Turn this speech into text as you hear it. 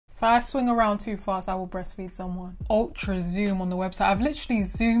If I swing around too fast, I will breastfeed someone. Ultra zoom on the website. I've literally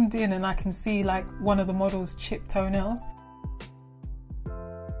zoomed in and I can see like one of the model's chipped toenails.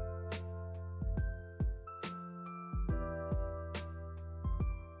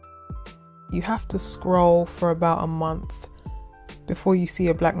 You have to scroll for about a month before you see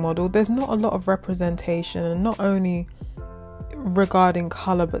a black model. There's not a lot of representation, and not only regarding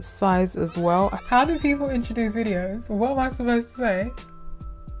colour but size as well. How do people introduce videos? What am I supposed to say?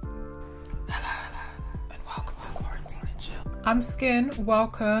 Hello, and welcome to Quarantine and Chill. I'm Skin,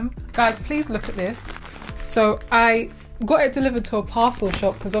 welcome. Guys, please look at this. So I got it delivered to a parcel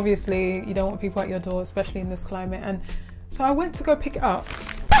shop because obviously you don't want people at your door, especially in this climate. And so I went to go pick it up.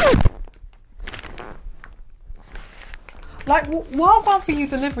 Like, well done for you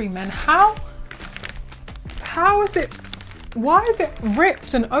delivery men. How is it, why is it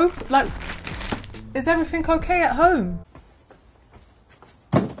ripped and open? Like, is everything okay at home?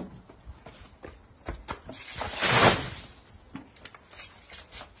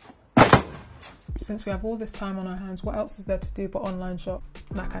 Since we have all this time on our hands, what else is there to do but online shop?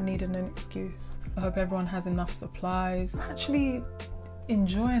 Like, I needed an excuse. I hope everyone has enough supplies. I'm actually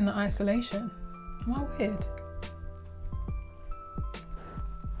enjoying the isolation. Am I weird?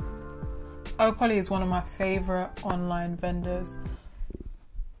 Opoly is one of my favourite online vendors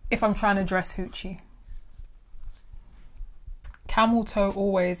if I'm trying to dress hoochie. Camel toe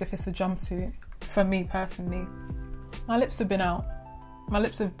always if it's a jumpsuit, for me personally. My lips have been out. My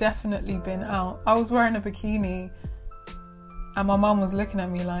lips have definitely been out. I was wearing a bikini and my mum was looking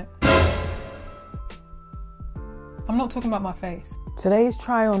at me like, I'm not talking about my face. Today's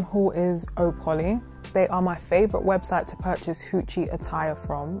try on haul is Opoly. They are my favourite website to purchase hoochie attire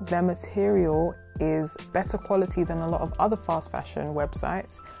from. Their material is better quality than a lot of other fast fashion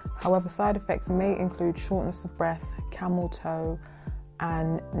websites. However, side effects may include shortness of breath, camel toe,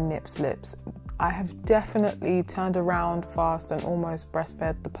 and nip slips. I have definitely turned around fast and almost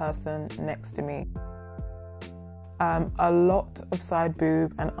breastfed the person next to me. A lot of side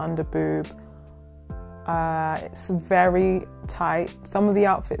boob and under boob. It's very tight. Some of the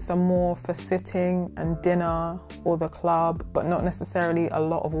outfits are more for sitting and dinner or the club, but not necessarily a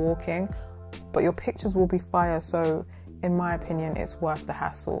lot of walking. But your pictures will be fire, so in my opinion, it's worth the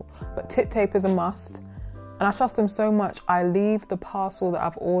hassle. But tit tape is a must, and I trust them so much, I leave the parcel that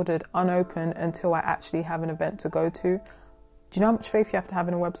I've ordered unopened until I actually have an event to go to. Do you know how much faith you have to have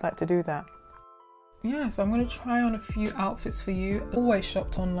in a website to do that? Yeah, so I'm going to try on a few outfits for you. Always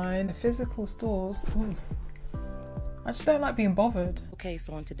shopped online. The physical stores, oof. I just don't like being bothered. Okay,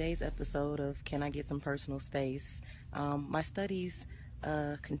 so on today's episode of Can I Get Some Personal Space, my studies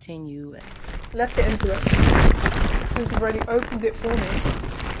continue. Let's get into it. Since you've already opened it for me.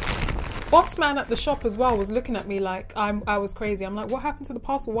 Boss man at the shop as well was looking at me like I was crazy. I'm like, what happened to the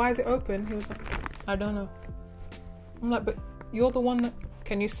parcel? Why is it open? He was like, I don't know. I'm like, but you're the one that,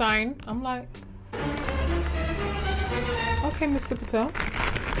 can you sign? I'm like, okay, Mr. Patel.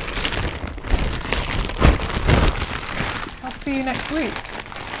 I'll see you next week.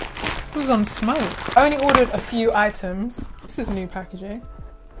 Who's on smoke? I only ordered a few items. This is new packaging.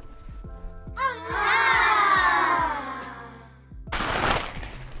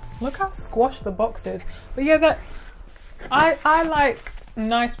 Look how squashed the box is. But yeah, that I like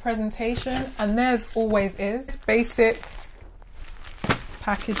nice presentation, and theirs always is. Basic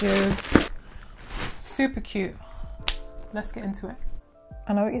packages. Super cute. Let's get into it.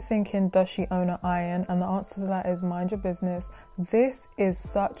 I know what you're thinking, does she own an iron? And the answer to that is mind your business. This is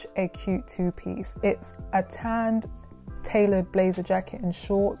such a cute two-piece. It's a tanned tailored blazer jacket and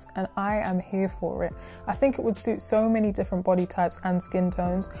shorts, and I am here for it. I think it would suit so many different body types and skin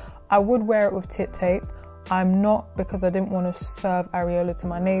tones. I would wear it with tit tape. I'm not, because I didn't want to serve areola to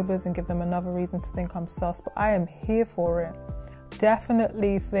my neighbours and give them another reason to think I'm sus, but I am here for it.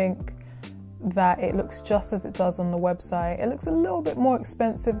 Definitely think that it looks just as it does on the website. It looks a little bit more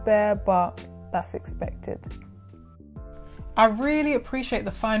expensive there, but that's expected. I really appreciate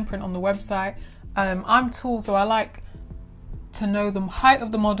the fine print on the website. I'm tall, so I like to know the height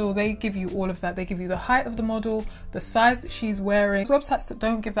of the model. They give you all of that. They give you the height of the model, the size that she's wearing. Websites that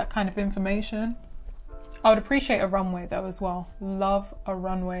don't give that kind of information. I would appreciate a runway though as well. Love a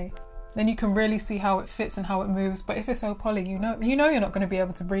runway. Then you can really see how it fits and how it moves. But if it's Opoly, you know you're not going to be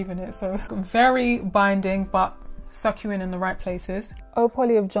able to breathe in it. So very binding, but suck you in the right places.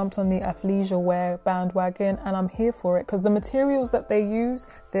 Opoly have jumped on the athleisure wear bandwagon, and I'm here for it because the materials that they use,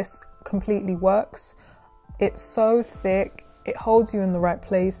 this completely works. It's so thick. It holds you in the right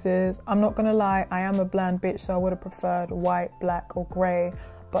places. I'm not gonna lie, I am a bland bitch, so I would have preferred white, black or grey.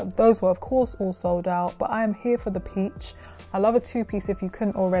 but those were of course all sold out. But I am here for the peach. I love a two-piece if you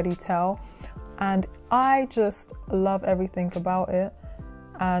couldn't already tell, and I just love everything about it.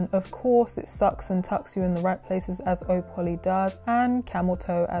 And of course it sucks and tucks you in the right places as Opoly does, and camel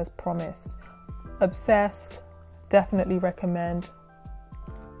toe as promised. Obsessed, definitely recommend.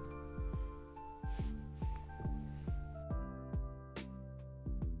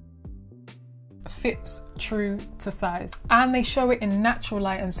 Fits true to size, and they show it in natural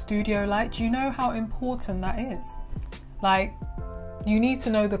light and studio light. Do you know how important that is? Like, you need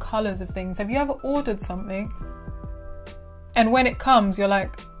to know the colors of things. Have you ever ordered something and when it comes you're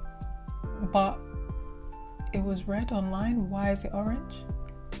like, but it was red online, why is it orange?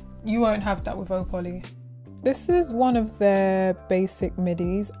 You won't have that with Opoly. This is one of their basic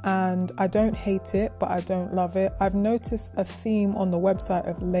midis, and I don't hate it, but I don't love it. I've noticed a theme on the website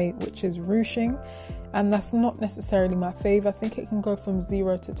of late, which is ruching, and that's not necessarily my fave. I think it can go from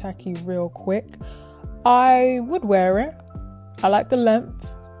zero to tacky real quick. I would wear it. I like the length.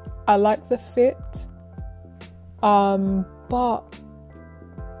 I like the fit. But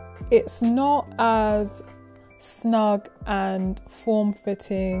it's not as snug and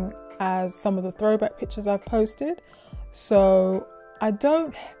form-fitting as some of the throwback pictures I've posted, so I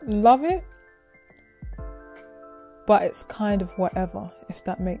don't love it, but it's kind of whatever, if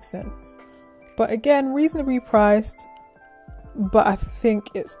that makes sense. But again, reasonably priced, but I think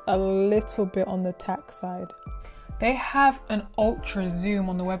it's a little bit on the tack side. They have an ultra zoom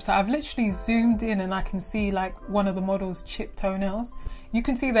on the website. I've literally zoomed in and I can see like one of the models' chipped toenails. You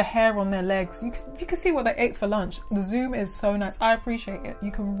can see the hair on their legs. You can see what they ate for lunch. The zoom is so nice. I appreciate it.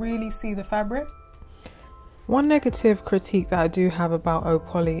 You can really see the fabric. One negative critique that I do have about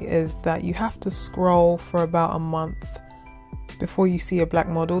Opoly is that you have to scroll for about a month before you see a black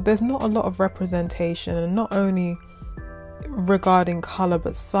model. There's not a lot of representation, and not only regarding color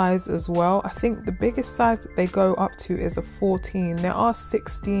but size as well. I think the biggest size that they go up to is a 14. There are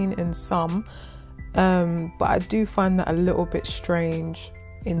 16 in some, but I do find that a little bit strange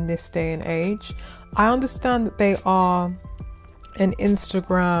in this day and age. I understand that they are an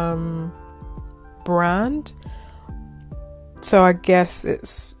Instagram brand, so I guess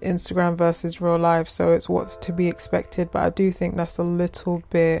it's Instagram versus real life, so it's what's to be expected, but I do think that's a little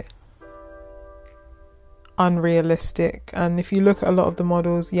bit unrealistic. And if you look at a lot of the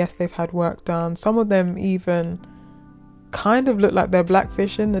models, yes, they've had work done. Some of them even kind of look like they're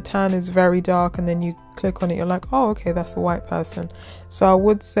blackfishing. The tan is very dark, and then you click on it, you're like, oh, okay, that's a white person. So I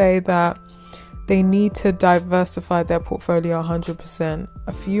would say that they need to diversify their portfolio 100%.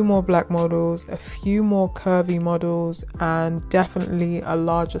 A few more black models, a few more curvy models, and definitely a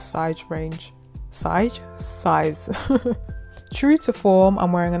larger size range. Size. True to form,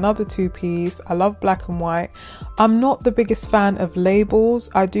 I'm wearing another two-piece. I love black and white. I'm not the biggest fan of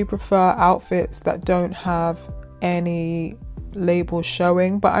labels. I do prefer outfits that don't have any labels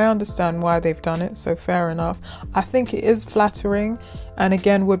showing, but I understand why they've done it, so fair enough. I think it is flattering, and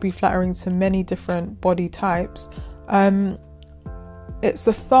again would be flattering to many different body types. It's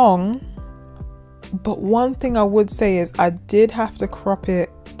a thong, but one thing I would say is I did have to crop it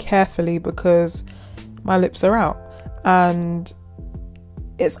carefully because my lips are out. And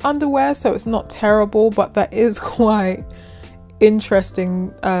it's underwear, so it's not terrible, but that is quite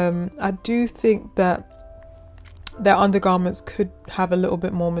interesting. I do think that their undergarments could have a little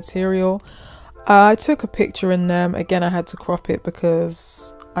bit more material. I took a picture in them. Again, I had to crop it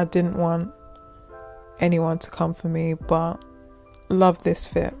because I didn't want anyone to come for me, but love this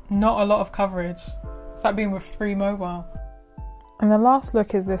fit. Not a lot of coverage. It's like being with Free Mobile. And the last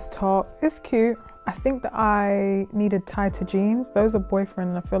look is this top. It's cute. I think that I needed tighter jeans. Those are boyfriend,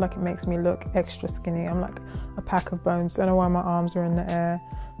 and I feel like it makes me look extra skinny. I'm like a pack of bones. Don't know why my arms are in the air.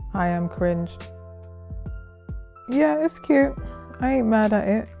 I am cringe. Yeah, it's cute. I ain't mad at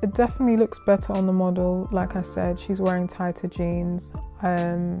it. It definitely looks better on the model. Like I said, she's wearing tighter jeans.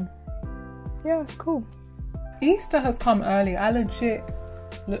 Yeah, it's cool. Easter has come early. I legit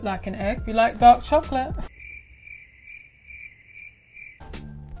look like an egg. You like dark chocolate?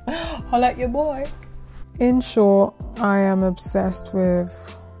 Holla at your boy. In short, I am obsessed with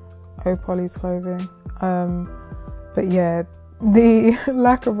Opoly's clothing. But yeah, the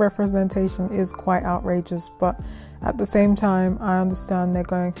lack of representation is quite outrageous, but at the same time, I understand they're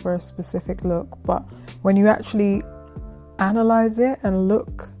going for a specific look. But when you actually analyze it and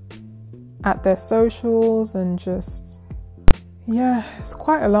look at their socials and just, yeah, it's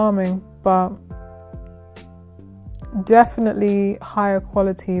quite alarming, but definitely higher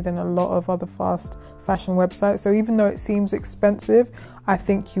quality than a lot of other fast fashion websites. So even though it seems expensive, I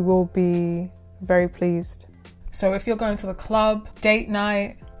think you will be very pleased. So if you're going to the club, date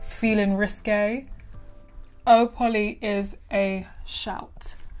night, feeling risque, Oh Polly is a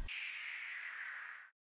shout.